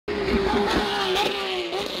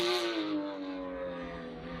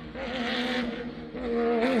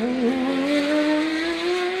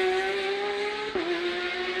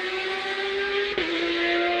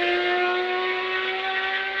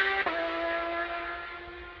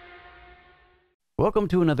Welcome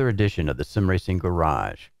to another edition of the Sim Racing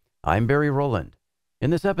Garage. I'm Barry Rowland.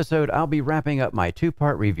 In this episode, I'll be wrapping up my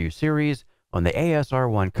two-part review series on the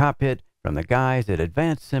ASR Cockpit from the guys at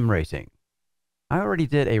Advanced Sim Racing. I already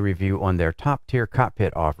did a review on their top-tier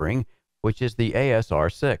cockpit offering, which is the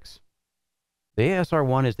ASR 6. The ASR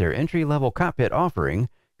 1 is their entry-level cockpit offering,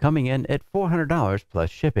 coming in at $400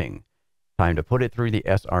 plus shipping. Time to put it through the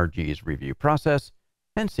SRG's review process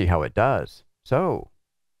and see how it does. So,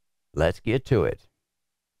 let's get to it.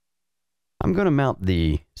 I'm going to mount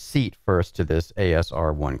the seat first to this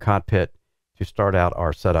ASR1 cockpit to start out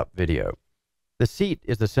our setup video. The seat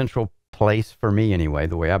is the central place for me anyway,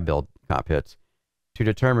 the way I build cockpits, to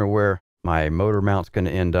determine where my motor mount's going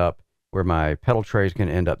to end up, where my pedal tray is going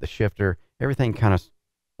to end up, the shifter. Everything kind of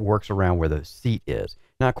works around where the seat is.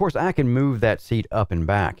 Now, of course, I can move that seat up and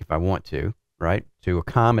back if I want to, right, to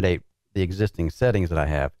accommodate the existing settings that I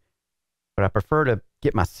have. But I prefer to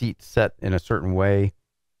get my seat set in a certain way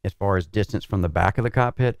as far as distance from the back of the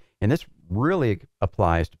cockpit. And this really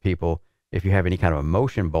applies to people if you have any kind of a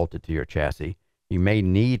motion bolted to your chassis. You may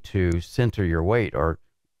need to center your weight or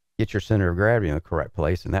get your center of gravity in the correct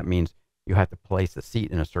place. And that means you have to place the seat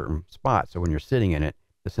in a certain spot. So when you're sitting in it,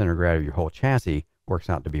 the center of gravity of your whole chassis works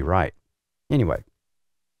out to be right. Anyway,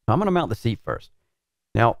 I'm going to mount the seat first.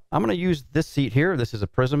 Now, I'm going to use this seat here. This is a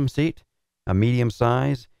Prism seat, a medium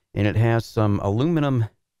size, and it has some aluminum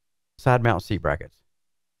side mount seat brackets.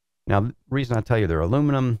 Now, the reason I tell you they're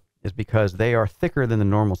aluminum is because they are thicker than the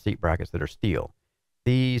normal seat brackets that are steel.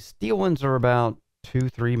 These steel ones are about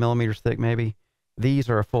 2-3 millimeters thick, maybe. These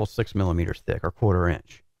are a full 6 millimeters thick, or 1/4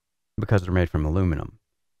 inch, because they're made from aluminum.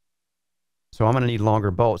 So I'm going to need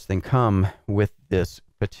longer bolts than come with this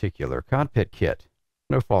particular cockpit kit.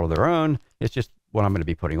 No fault of their own. It's just what I'm going to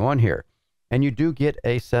be putting on here. And you do get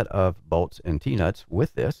a set of bolts and T-nuts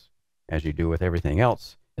with this, as you do with everything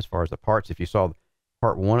else as far as the parts. If you saw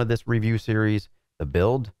part 1 of this review series, the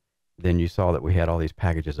build, then you saw that we had all these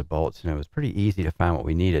packages of bolts, and it was pretty easy to find what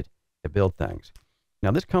we needed to build things. Now,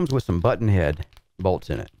 this comes with some button head bolts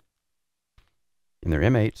in it. And they're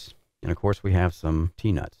M8s, and of course we have some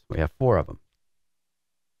T-nuts. We have 4 of them.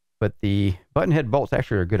 But the button head bolts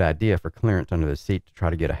actually are a good idea for clearance under the seat to try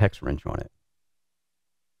to get a hex wrench on it.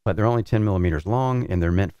 But they're only 10 millimeters long, and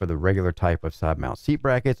they're meant for the regular type of side mount seat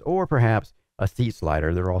brackets, or perhaps a seat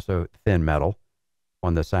slider. They're also thin metal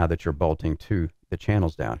on the side that you're bolting to the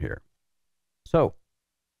channels down here. So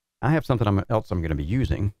I have something else I'm going to be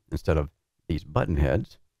using instead of these button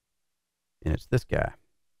heads, and it's this guy.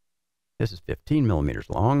 This is 15 millimeters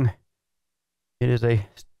long. It is a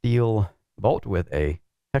steel bolt with a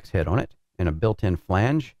hex head on it and a built-in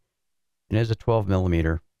flange, and it is a 12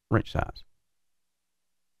 millimeter wrench size.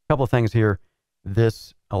 A couple of things here.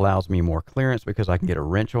 This allows me more clearance because I can get a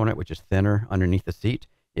wrench on it, which is thinner underneath the seat.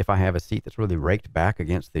 If I have a seat that's really raked back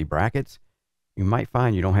against the brackets, you might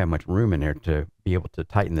find you don't have much room in there to be able to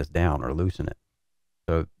tighten this down or loosen it.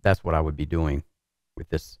 So that's what I would be doing with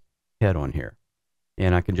this head on here.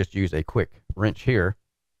 And I can just use a quick wrench here,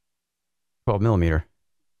 12 millimeter,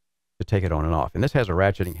 to take it on and off. And this has a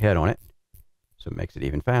ratcheting head on it, so it makes it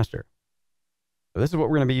even faster. So this is what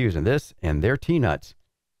we're going to be using, this and their T-nuts,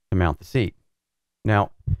 to mount the seat.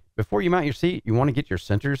 Now, before you mount your seat, you want to get your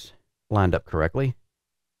centers lined up correctly.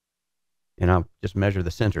 And I'll just measure the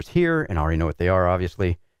centers here, and I already know what they are,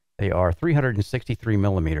 obviously. They are 363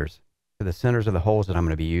 millimeters to the centers of the holes that I'm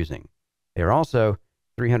going to be using. They are also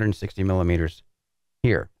 360 millimeters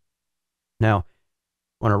here. Now,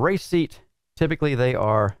 on a race seat, typically they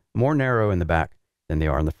are more narrow in the back than they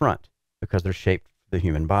are in the front because they're shaped for the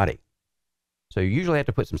human body. So you usually have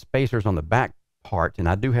to put some spacers on the back part, and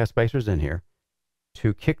I do have spacers in here,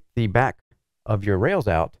 to kick the back of your rails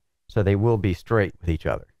out so they will be straight with each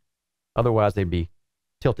other. Otherwise, they'd be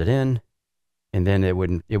tilted in, and then it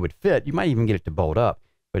would fit. You might even get it to bolt up,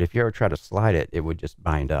 but if you ever try to slide it, it would just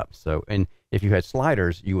bind up. So, and if you had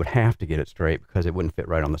sliders, you would have to get it straight because it wouldn't fit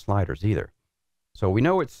right on the sliders either. So we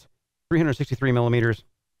know it's 363 millimeters.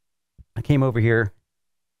 I came over here,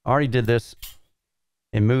 already did this,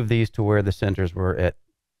 and moved these to where the centers were at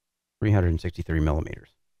 363 millimeters.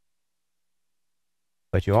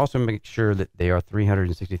 But you also make sure that they are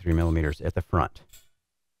 363 millimeters at the front.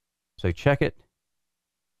 So check it,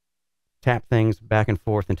 tap things back and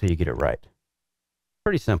forth until you get it right.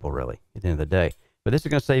 Pretty simple, really, at the end of the day. But this is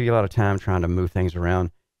going to save you a lot of time trying to move things around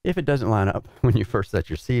if it doesn't line up when you first set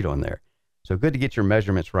your seat on there. So good to get your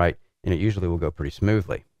measurements right, and it usually will go pretty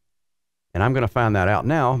smoothly. And I'm going to find that out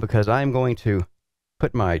now because I'm going to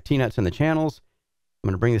put my T-nuts in the channels. I'm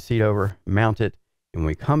going to bring the seat over, mount it, and when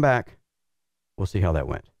we come back, we'll see how that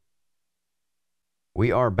went.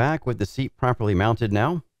 We are back with the seat properly mounted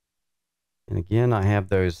now. And again, I have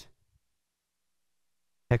those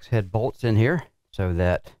hex head bolts in here so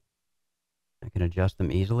that I can adjust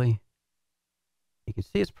them easily. You can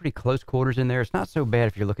see it's pretty close quarters in there. It's not so bad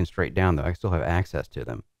if you're looking straight down, though. I still have access to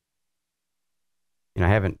them. And I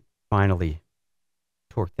haven't finally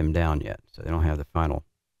torqued them down yet, so they don't have the final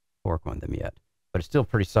torque on them yet. But it's still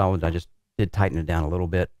pretty solid. I just did tighten it down a little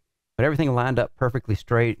bit. But everything lined up perfectly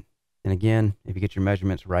straight. And again, if you get your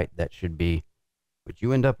measurements right, that should be what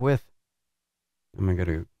you end up with. I'm going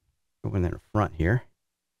to go in the front here.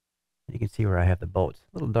 You can see where I have the bolts.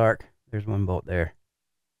 A little dark. There's one bolt there.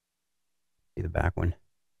 See the back one.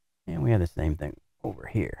 And we have the same thing over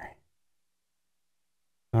here.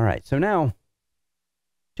 All right, so now,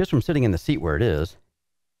 just from sitting in the seat where it is,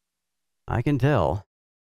 I can tell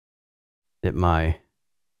that my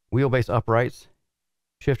wheelbase uprights,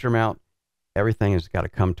 shifter mount, everything has got to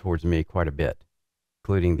come towards me quite a bit,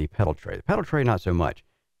 including the pedal tray. The pedal tray, not so much,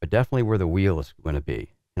 but definitely where the wheel is going to be.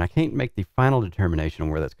 And I can't make the final determination on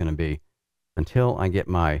where that's going to be until I get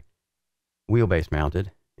my wheelbase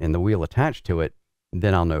mounted and the wheel attached to it.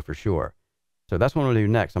 Then I'll know for sure. So that's what I'm going to do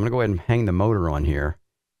next. I'm going to go ahead and hang the motor on here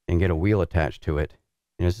and get a wheel attached to it.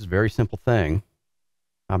 And this is a very simple thing.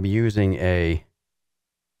 I'll be using I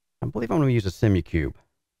believe I'm going to use a semi-cube.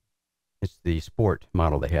 It's the sport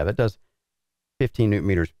model they have. It does 15 newton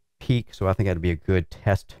meters peak, so I think that'd be a good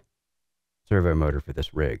test servo motor for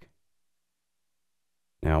this rig.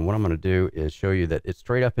 Now, what I'm going to do is show you that it's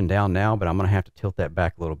straight up and down now, but I'm going to have to tilt that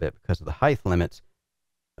back a little bit because of the height limits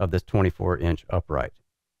of this 24-inch upright,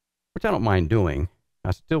 which I don't mind doing.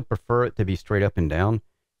 I still prefer it to be straight up and down,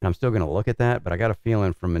 and I'm still going to look at that, but I got a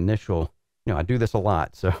feeling from initial, I do this a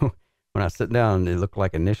lot, so when I sit down, it looked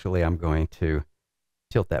like initially I'm going to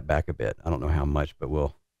tilt that back a bit. I don't know how much, but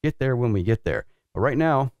we'll get there when we get there. But right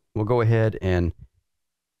now, we'll go ahead and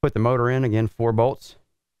put the motor in, again, 4 bolts.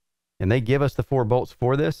 And they give us the 4 bolts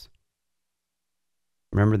for this.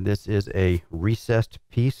 Remember, this is a recessed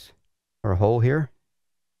piece or hole here.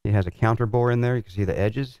 It has a counter bore in there. You can see the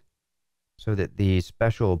edges. So that the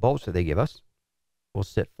special bolts that they give us will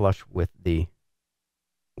sit flush with the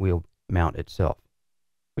wheel mount itself.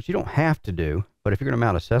 Which you don't have to do, but if you're going to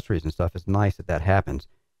mount accessories and stuff, it's nice that that happens.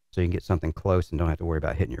 So you can get something close and don't have to worry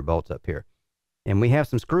about hitting your bolts up here. And we have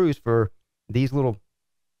some screws for these little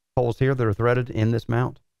holes here that are threaded in this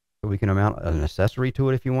mount. So we can mount an accessory to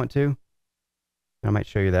it if you want to. I might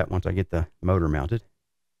show you that once I get the motor mounted.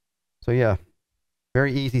 So yeah,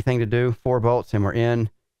 very easy thing to do. 4 bolts and we're in.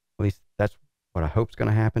 At least that's what I hope is going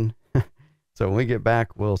to happen. So when we get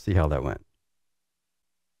back, we'll see how that went.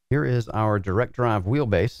 Here is our direct drive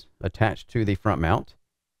wheelbase attached to the front mount.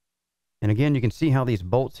 And again, you can see how these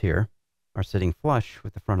bolts here are sitting flush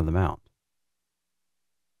with the front of the mount.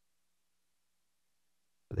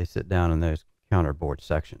 So they sit down in those counterboard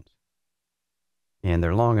sections. And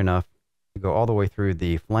they're long enough to go all the way through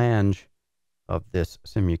the flange of this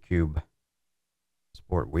semi-cube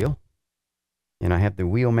sport wheel. And I have the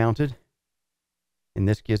wheel mounted. And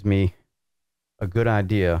this gives me a good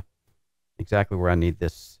idea exactly where I need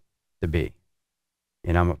this to be.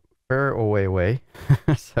 And I'm a fair way away.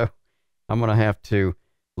 So I'm going to have to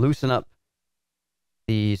loosen up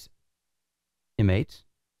these M8s.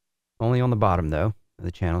 Only on the bottom, though, of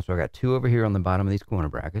the channel. So I got 2 over here on the bottom of these corner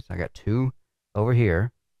brackets. I got 2 over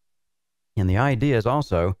here. And the idea is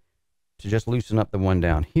also to just loosen up the one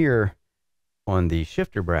down here on the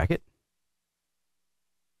shifter bracket.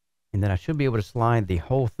 And then I should be able to slide the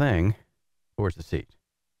whole thing towards the seat.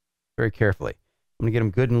 Very carefully. I'm going to get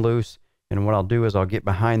them good and loose. And what I'll do is I'll get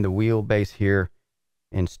behind the wheelbase here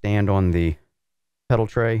and stand on the pedal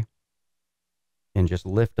tray and just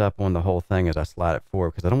lift up on the whole thing as I slide it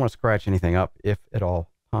forward, because I don't want to scratch anything up if at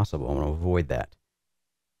all possible. I want to avoid that.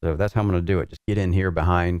 So that's how I'm going to do it. Just get in here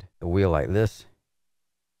behind the wheel like this.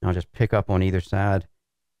 And I'll just pick up on either side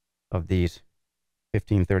of these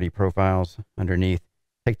 1530 profiles underneath,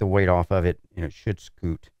 take the weight off of it, and it should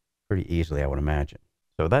scoot pretty easily, I would imagine.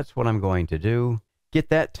 So that's what I'm going to do. Get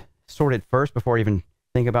that sorted first before I even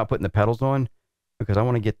think about putting the pedals on, because I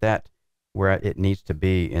want to get that where it needs to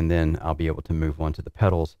be, and then I'll be able to move on to the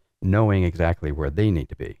pedals knowing exactly where they need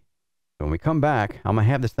to be. So when we come back, I'm going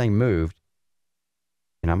to have this thing moved,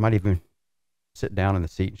 and I might even sit down in the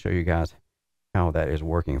seat and show you guys how that is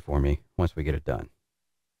working for me once we get it done.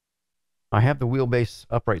 I have the wheelbase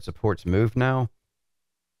upright supports moved now,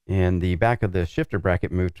 and the back of the shifter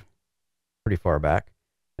bracket moved pretty far back.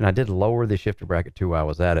 And I did lower the shifter bracket too while I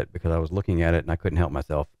was at it, because I was looking at it and I couldn't help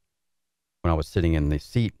myself when I was sitting in the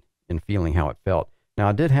seat and feeling how it felt. Now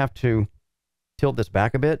I did have to tilt this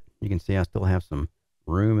back a bit. You can see I still have some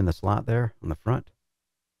room in the slot there on the front.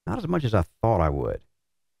 Not as much as I thought I would.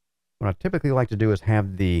 what I typically like to do is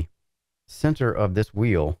have the center of this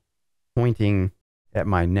wheel pointing at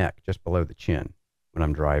my neck, just below the chin when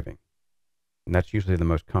I'm driving. And that's usually the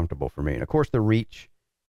most comfortable for me. And of course, the reach,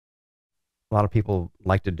 a lot of people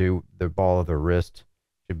like to do the ball of their wrist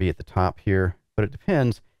should be at the top here, but it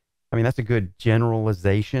depends. I mean, that's a good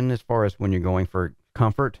generalization as far as when you're going for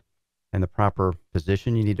comfort and the proper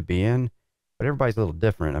position you need to be in. But everybody's a little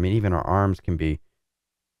different. I mean, even our arms can be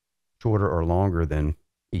shorter or longer than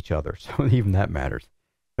each other. So even that matters.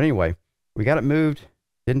 But anyway, we got it moved.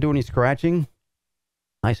 Didn't do any scratching.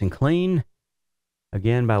 Nice and clean.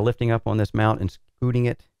 Again, by lifting up on this mount and scooting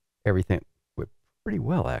it, everything went pretty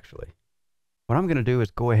well, actually. What I'm going to do is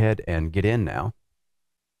go ahead and get in now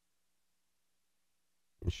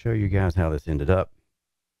and show you guys how this ended up.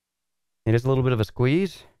 It is a little bit of a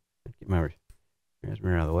squeeze. Get my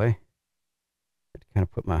transmitter out of the way. Have to kind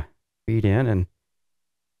of put my feet in and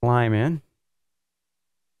climb in.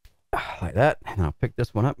 Like that. And I'll pick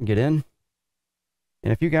this one up and get in.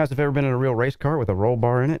 And if you guys have ever been in a real race car with a roll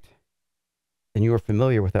bar in it, then you are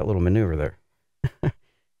familiar with that little maneuver there.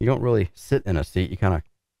 You don't really sit in a seat. You kind of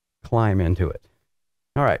climb into it.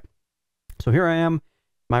 All right. So here I am.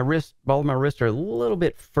 My wrist, ball of my wrists are a little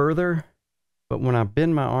bit further, but when I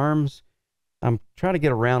bend my arms, I'm trying to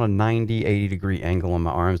get around a 90, 80 degree angle on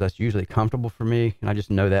my arms. That's usually comfortable for me, and I just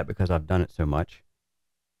know that because I've done it so much.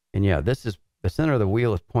 And yeah, this is, the center of the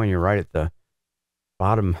wheel is pointing right at the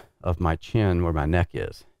bottom of my chin where my neck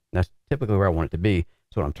is. And that's typically where I want it to be.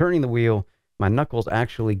 So when I'm turning the wheel, my knuckles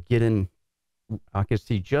actually get in, I can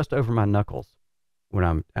see just over my knuckles when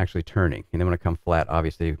I'm actually turning. And then when I come flat,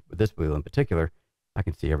 obviously with this wheel in particular, I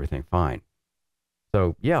can see everything fine.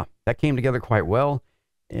 So yeah, that came together quite well.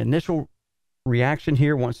 Initial reaction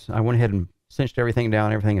here, once I went ahead and cinched everything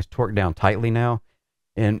down, everything is torqued down tightly now.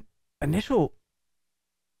 And initial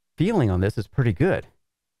feeling on this is pretty good.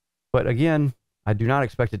 But again, I do not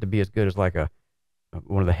expect it to be as good as like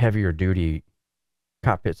one of the heavier duty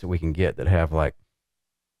cockpits that we can get that have like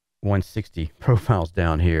 160 profiles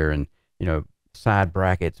down here and, you know, side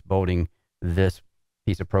brackets bolting this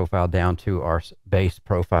piece of profile down to our base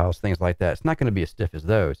profiles, things like that. It's not going to be as stiff as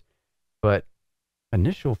those, but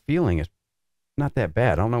initial feeling is not that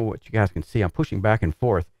bad. I don't know what you guys can see. I'm pushing back and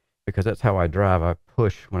forth because that's how I drive. I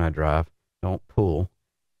push when I drive, don't pull.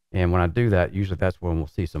 And when I do that, usually that's when we'll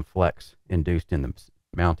see some flex induced in the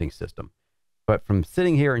mounting system. But from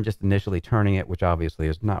sitting here and just initially turning it, which obviously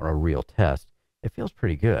is not a real test, it feels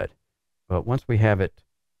pretty good. But once we have it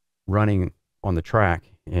running on the track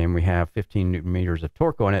and we have 15 Newton meters of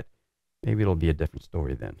torque on it, maybe it'll be a different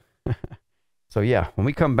story then. So yeah, when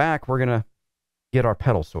we come back, we're going to get our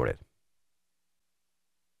pedals sorted.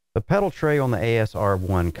 The pedal tray on the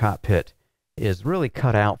ASR1 Cockpit is really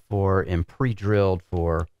cut out for and pre-drilled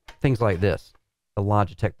for things like this, the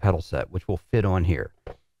Logitech pedal set, which will fit on here.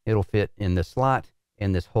 It'll fit in this slot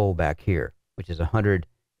and this hole back here, which is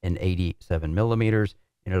 187 millimeters,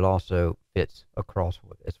 and it also fits across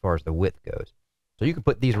as far as the width goes. So you can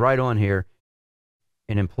put these right on here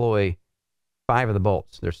and employ 5 of the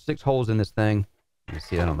bolts. There's 6 holes in this thing. You can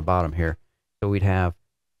see that on the bottom here. So we'd have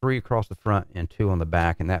 3 across the front and 2 on the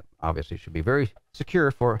back, and that obviously should be very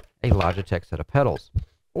secure for a Logitech set of pedals.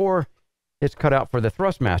 Or it's cut out for the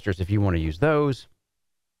Thrustmasters if you want to use those,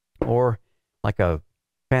 or like a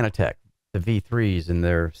Fanatec, the V3s and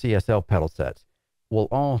their CSL pedal sets will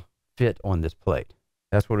all fit on this plate.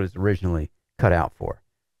 That's what it's originally cut out for.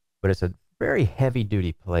 But it's a very heavy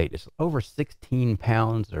duty plate. It's over 16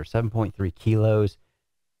 pounds or 7.3 kilos.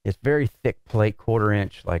 It's very thick plate, 1/4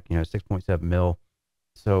 inch, like, you know, 6.7 mil.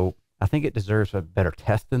 So I think it deserves a better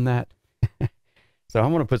test than that. So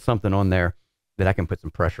I'm going to put something on there that I can put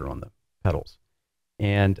some pressure on the pedals.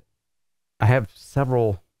 And I have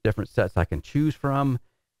several different sets I can choose from,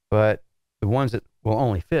 but the ones that will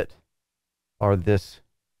only fit are this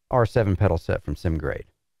R7 pedal set from SimGrade,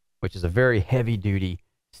 which is a very heavy duty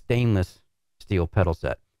stainless steel pedal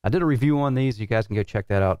set. I did a review on these. You guys can go check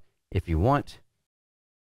that out if you want.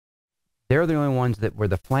 They're the only ones that where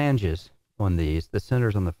the flanges on these, the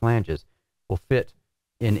centers on the flanges, will fit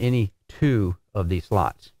in any 2 of these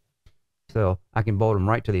slots. So I can bolt them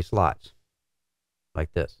right to these slots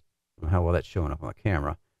like this. I don't know how well that's showing up on the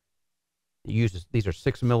camera. It uses, these are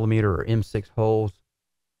 6 millimeter or M6 holes.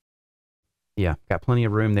 Yeah, got plenty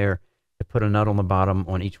of room there to put a nut on the bottom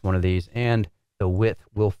on each one of these, and the width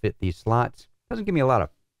will fit these slots. Doesn't give me a lot of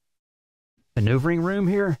maneuvering room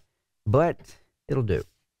here, but it'll do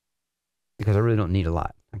because I really don't need a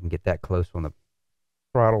lot. I can get that close on the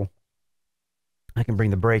throttle. I can bring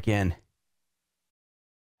the brake in,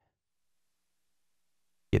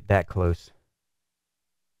 get that close.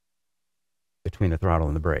 between the throttle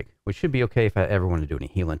and the brake, which should be okay if I ever want to do any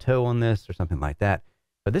heel and toe on this or something like that.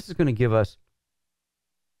 But this is going to give us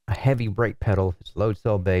a heavy brake pedal. It's load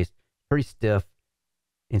cell based, pretty stiff,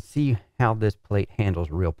 and see how this plate handles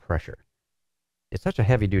real pressure. It's such a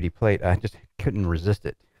heavy duty plate, I just couldn't resist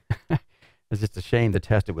it. It's just a shame to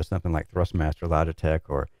test it with something like Thrustmaster, Logitech,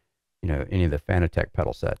 or any of the Fanatec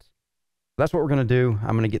pedal sets. That's what we're going to do.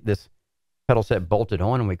 I'm going to get this pedal set bolted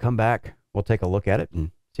on, and when we come back, we'll take a look at it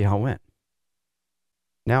and see how it went.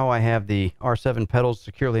 Now I have the R7 pedals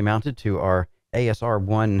securely mounted to our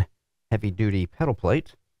ASR1 heavy duty pedal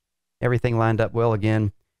plate. Everything lined up well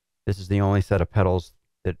again. This is the only set of pedals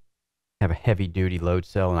that have a heavy duty load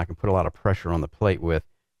cell, and I can put a lot of pressure on the plate with.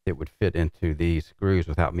 It would fit into these grooves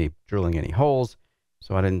without me drilling any holes.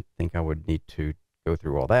 So I didn't think I would need to go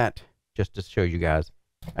through all that, just to show you guys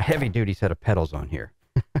a heavy duty set of pedals on here.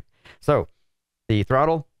 So the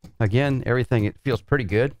throttle, again, everything, it feels pretty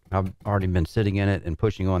good. I've already been sitting in it and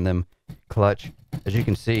pushing on them clutch. As you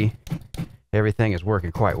can see, everything is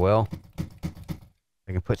working quite well.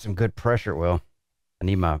 I can put some good pressure. Well, I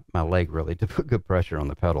need my leg really to put good pressure on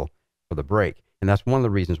the pedal for the brake. And that's one of the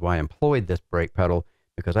reasons why I employed this brake pedal,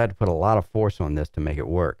 because I had to put a lot of force on this to make it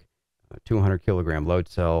work. 200 kilogram load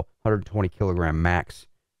cell, 120 kilogram max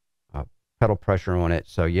pedal pressure on it.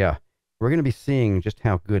 So yeah, we're going to be seeing just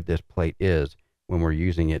how good this plate is when we're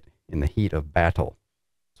using it in the heat of battle.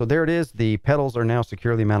 So there it is. The pedals are now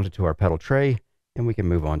securely mounted to our pedal tray, and we can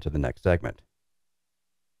move on to the next segment.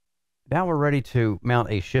 Now we're ready to mount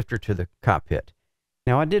a shifter to the cockpit.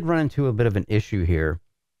 Now I did run into a bit of an issue here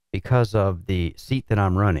because of the seat that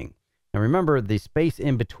I'm running. Now remember, the space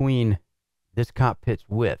in between this cockpit's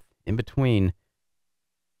width, in between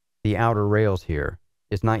the outer rails here,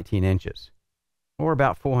 is 19 inches, or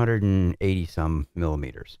about 480 some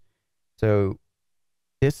millimeters. So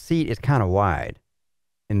this seat is kind of wide.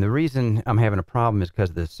 And the reason I'm having a problem is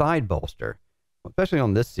because the side bolster, especially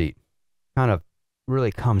on this seat, kind of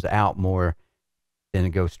really comes out more than it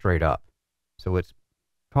goes straight up. So it's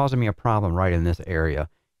causing me a problem right in this area.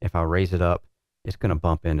 If I raise it up, it's going to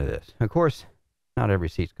bump into this. Of course, not every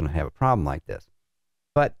seat's going to have a problem like this.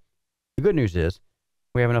 But the good news is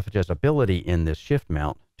we have enough adjustability in this shift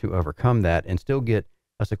mount to overcome that and still get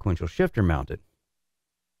a sequential shifter mounted.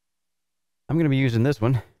 I'm going to be using this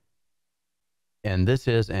one, and this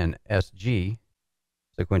is an SRG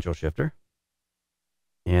sequential shifter,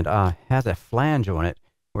 and has a flange on it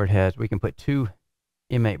where we can put 2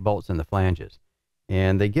 M8 bolts in the flanges,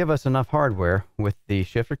 and they give us enough hardware with the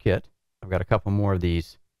shifter kit. I've got a couple more of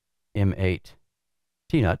these M8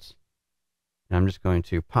 T-nuts, and I'm just going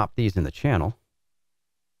to pop these in the channel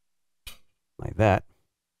like that.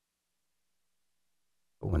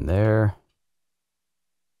 Put one there,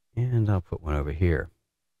 and I'll put one over here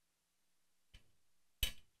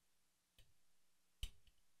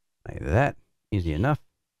like that. Easy enough.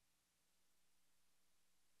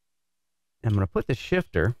 I'm going to put the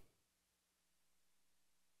shifter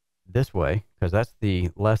this way because that's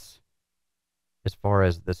the less, as far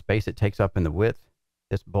as the space it takes up in the width.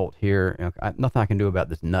 This bolt here, nothing I can do about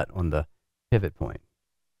this nut on the pivot point.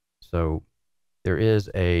 So there is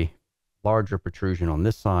a larger protrusion on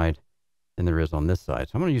this side than there is on this side.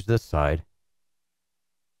 So I'm going to use this side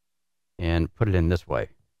and put it in this way,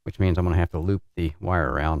 which means I'm going to have to loop the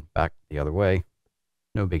wire around back the other way.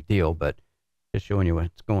 No big deal, but just showing you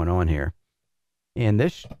what's going on here. And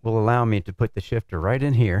this will allow me to put the shifter right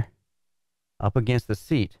in here, up against the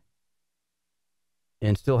seat,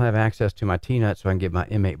 and still have access to my T-nut so I can get my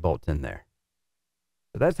M8 bolts in there.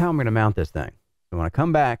 So that's how I'm going to mount this thing. So when I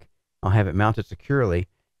come back, I'll have it mounted securely,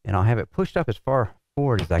 and I'll have it pushed up as far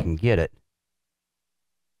forward as I can get it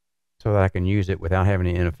so that I can use it without having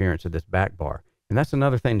any interference of this back bar. And that's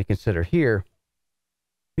another thing to consider here.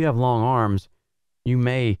 If you have long arms, you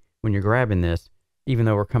may, when you're grabbing this, even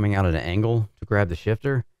though we're coming out at an angle to grab the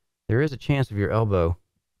shifter, there is a chance of your elbow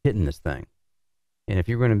hitting this thing. And if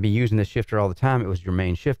you're going to be using this shifter all the time, it was your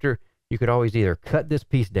main shifter, you could always either cut this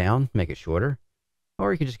piece down, make it shorter,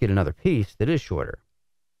 or you could just get another piece that is shorter.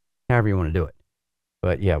 However you want to do it.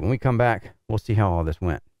 But yeah, when we come back, we'll see how all this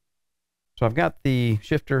went. So I've got the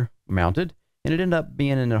shifter mounted, and it ended up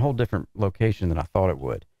being in a whole different location than I thought it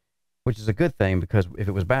would, which is a good thing, because if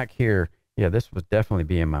it was back here, yeah, this would definitely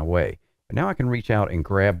be in my way. But now I can reach out and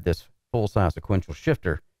grab this full-size sequential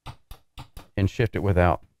shifter and shift it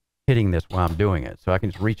without hitting this while I'm doing it. So I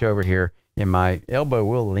can just reach over here, and my elbow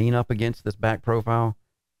will lean up against this back profile,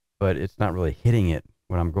 but it's not really hitting it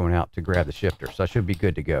when I'm going out to grab the shifter. So I should be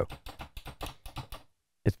good to go.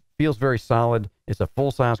 It feels very solid. It's a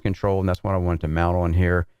full-size control, and that's what I wanted to mount on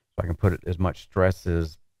here, so I can put it as much stress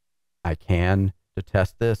as I can to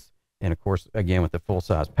test this. And of course, again, with the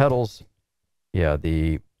full-size pedals, yeah,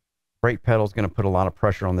 the brake pedal is going to put a lot of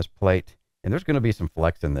pressure on this plate, and there's going to be some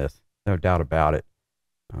flex in this, no doubt about it.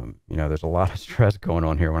 You know, there's a lot of stress going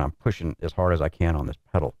on here when I'm pushing as hard as I can on this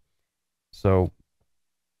pedal. So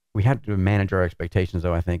we have to manage our expectations,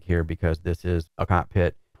 though, I think, here, because this is a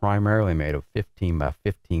cockpit primarily made of 15 by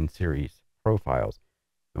 15 series profiles.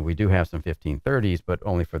 And we do have some 1530s, but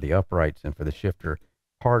only for the uprights and for the shifter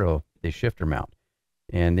part of the shifter mount.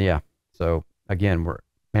 And yeah, so again, we're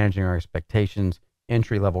managing our expectations,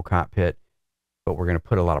 entry-level cockpit, but we're going to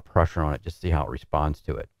put a lot of pressure on it just to see how it responds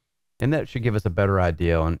to it. And that should give us a better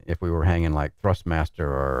idea on if we were hanging like Thrustmaster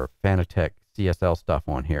or Fanatec CSL stuff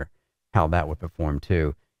on here, how that would perform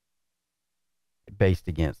too, based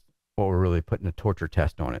against what we're really putting a torture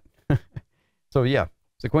test on it. So yeah,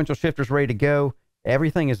 sequential shifter's ready to go.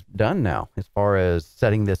 Everything is done now as far as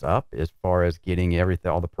setting this up, as far as getting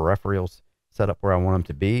everything, all the peripherals set up where I want them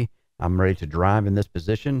to be. I'm ready to drive in this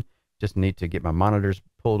position. Just need to get my monitors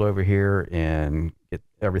pulled over here and get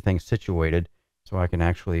everything situated so I can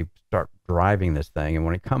actually start driving this thing. And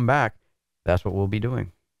when I come back, that's what we'll be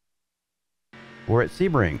doing. We're at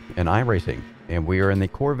Sebring and iRacing, and we are in the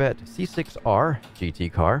Corvette C6R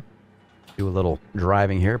GT car. Do a little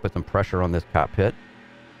driving here, put some pressure on this cockpit.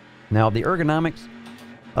 Now, the ergonomics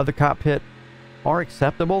of the cockpit are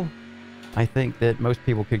acceptable. I think that most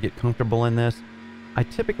people could get comfortable in this. I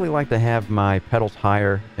typically like to have my pedals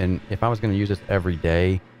higher, and if I was going to use this every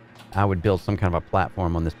day, I would build some kind of a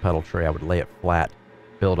platform on this pedal tray. I would lay it flat,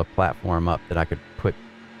 build a platform up that I could put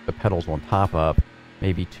the pedals on top of,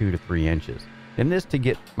 maybe 2 to 3 inches. And this to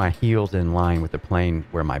get my heels in line with the plane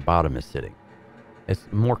where my bottom is sitting. It's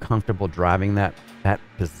more comfortable driving that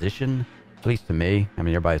position, at least to me. I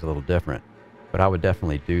mean, everybody's a little different, but I would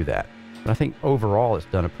definitely do that. But I think overall it's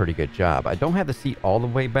done a pretty good job. I don't have the seat all the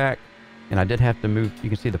way back, and I did have to move. You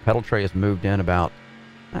can see the pedal tray has moved in about,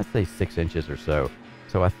 I'd say 6 inches or so.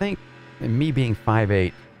 So I think, and me being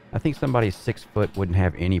 5'8", I think somebody 6 foot wouldn't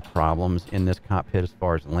have any problems in this cockpit as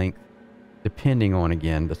far as length, depending on,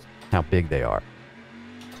 again, how big they are.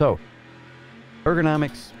 So,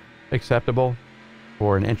 ergonomics, acceptable.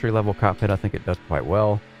 For an entry-level cockpit, I think it does quite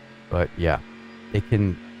well. But yeah, it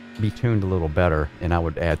can be tuned a little better, and I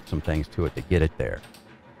would add some things to it to get it there.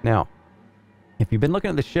 Now, if you've been looking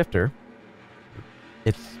at the shifter,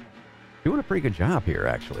 it's doing a pretty good job here,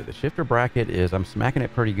 actually. The shifter bracket is, I'm smacking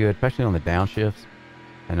it pretty good, especially on the downshifts,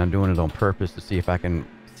 and I'm doing it on purpose to see if I can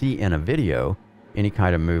see in a video any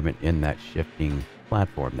kind of movement in that shifting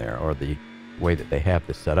platform there, or the way that they have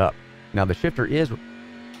this set up. Now, the shifter is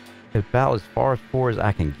about as far forward as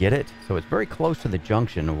I can get it, so it's very close to the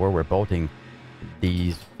junction of where we're bolting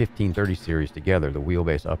these 1530 series together, the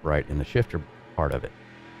wheelbase upright and the shifter part of it.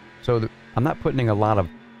 So I'm not putting a lot of,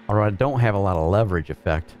 or I don't have a lot of leverage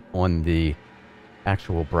effect on the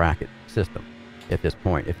actual bracket system at this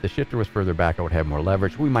point. If the shifter was further back, I would have more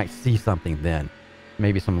leverage. We might see something then,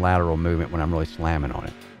 maybe some lateral movement when I'm really slamming on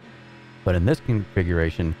it. But in this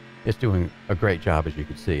configuration, it's doing a great job, as you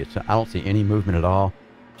can see. I don't see any movement at all.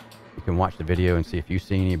 You can watch the video and see if you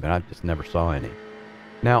see any, but I just never saw any.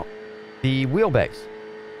 Now, the wheelbase.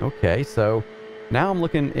 Okay, so now I'm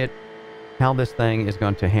looking at how this thing is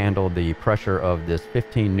going to handle the pressure of this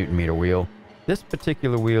 15 Newton meter wheel. This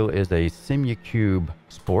particular wheel is a Simucube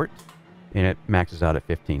Sport, and it maxes out at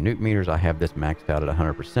 15 Newton meters. I have this maxed out at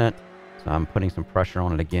 100%, so I'm putting some pressure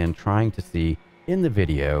on it again, trying to see in the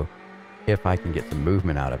video if I can get some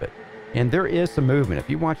movement out of it. And there is some movement. If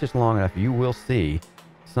you watch this long enough, you will see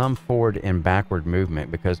some forward and backward movement,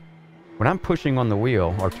 because when I'm pushing on the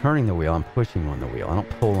wheel or turning the wheel, I'm pushing on the wheel. I don't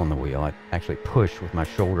pull on the wheel. I actually push with my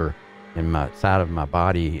shoulder and my side of my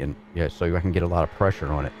body, and yeah, so I can get a lot of pressure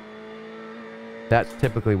on it. That's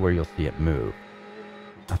typically where you'll see it move.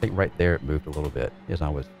 I think right there it moved a little bit as I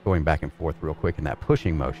was going back and forth real quick in that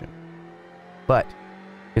pushing motion. But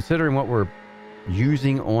considering what we're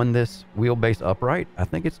using on this wheelbase upright, I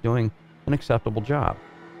think it's doing an acceptable job.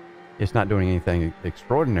 It's not doing anything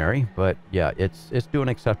extraordinary, but yeah, it's doing an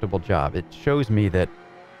acceptable job. It shows me that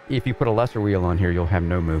if you put a lesser wheel on here, you'll have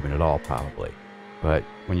no movement at all, probably. But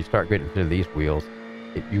when you start getting to these wheels,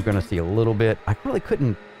 you're going to see a little bit. It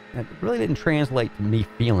really didn't translate to me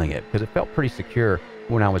feeling it, because it felt pretty secure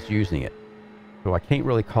when I was using it. So I can't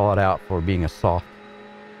really call it out for being a soft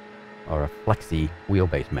or a flexy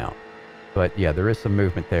wheelbase mount. But yeah, there is some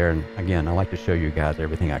movement there, and again, I like to show you guys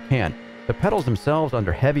everything I can. The pedals themselves,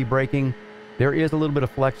 under heavy braking, there is a little bit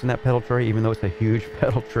of flex in that pedal tray, even though it's a huge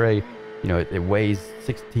pedal tray. You know, it weighs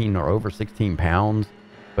 16 or over 16 pounds,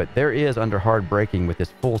 but there is, under hard braking with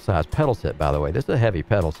this full-size pedal set, by the way, this is a heavy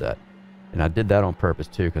pedal set. And I did that on purpose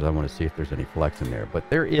too, because I want to see if there's any flex in there. But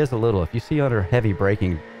there is a little, if you see under heavy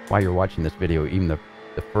braking while you're watching this video, even the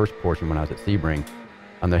first portion when I was at Sebring,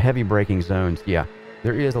 on the heavy braking zones, yeah,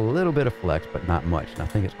 there is a little bit of flex, but not much. And I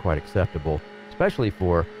think it's quite acceptable, especially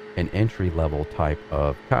for an entry-level type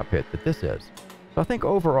of cockpit that this is. So I think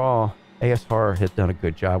overall, ASR has done a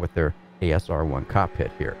good job with their ASR1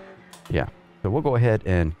 cockpit here. Yeah, so we'll go ahead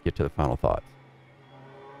and get to the final thoughts.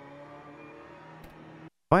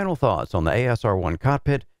 Final thoughts on the ASR1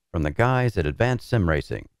 cockpit from the guys at Advanced Sim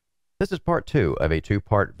Racing. This is part 2 of a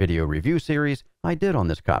 2-part video review series I did on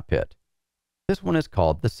this cockpit. This one is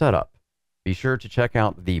called The Setup. Be sure to check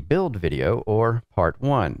out the build video or part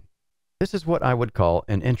 1. This is what I would call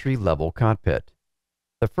an entry-level cockpit.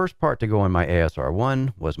 The first part to go on my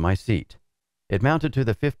ASR1 was my seat. It mounted to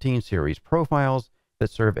the 15 series profiles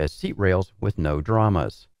that serve as seat rails with no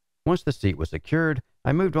dramas. Once the seat was secured,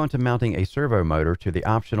 I moved on to mounting a servo motor to the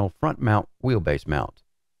optional front mount wheelbase mount,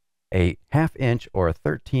 a 1/2 inch or a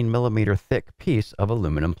 13mm thick piece of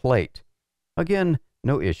aluminum plate. Again,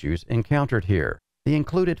 no issues encountered here. The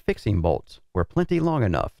included fixing bolts were plenty long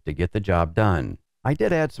enough to get the job done. I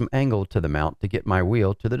did add some angle to the mount to get my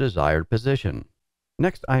wheel to the desired position.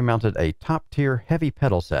 Next, I mounted a top-tier heavy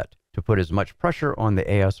pedal set to put as much pressure on the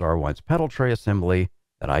ASR1's pedal tray assembly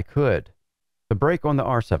that I could. The brake on the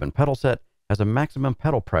R7 pedal set has a maximum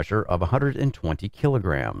pedal pressure of 120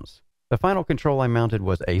 kilograms. The final control I mounted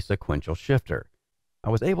was a sequential shifter. I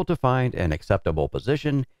was able to find an acceptable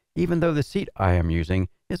position even though the seat I am using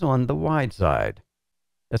is on the wide side.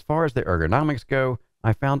 As far as the ergonomics go,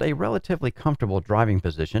 I found a relatively comfortable driving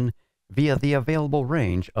position via the available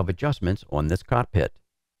range of adjustments on this cockpit.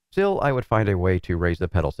 Still, I would find a way to raise the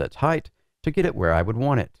pedal set's height to get it where I would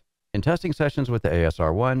want it. In testing sessions with the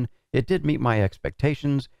ASR1, it did meet my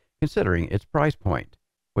expectations considering its price point,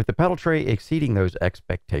 with the pedal tray exceeding those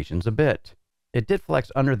expectations a bit. It did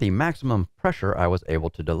flex under the maximum pressure I was able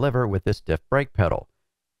to deliver with this stiff brake pedal,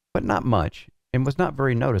 but not much, and was not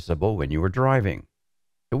very noticeable when you were driving.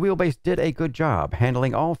 The wheelbase did a good job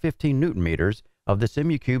handling all 15 Newton meters of the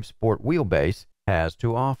Simucube Sport wheelbase has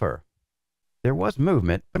to offer. There was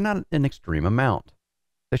movement, but not an extreme amount.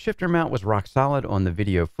 The shifter mount was rock solid on the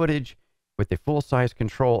video footage with the full-size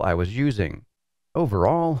control I was using.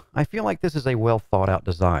 Overall, I feel like this is a well thought out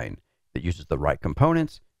design that uses the right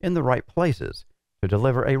components in the right places to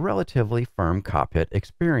deliver a relatively firm cockpit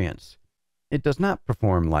experience. It does not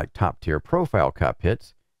perform like top-tier profile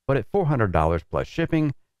cockpits, but at $400 plus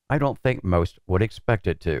shipping, I don't think most would expect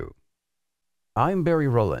it to. I'm Barry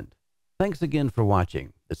Rowland. Thanks again for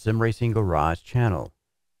watching the Sim Racing Garage channel.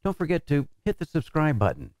 Don't forget to hit the subscribe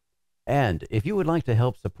button. And if you would like to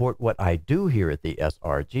help support what I do here at the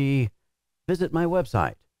SRG, visit my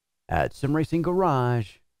website at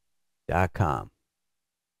simracinggarage.com.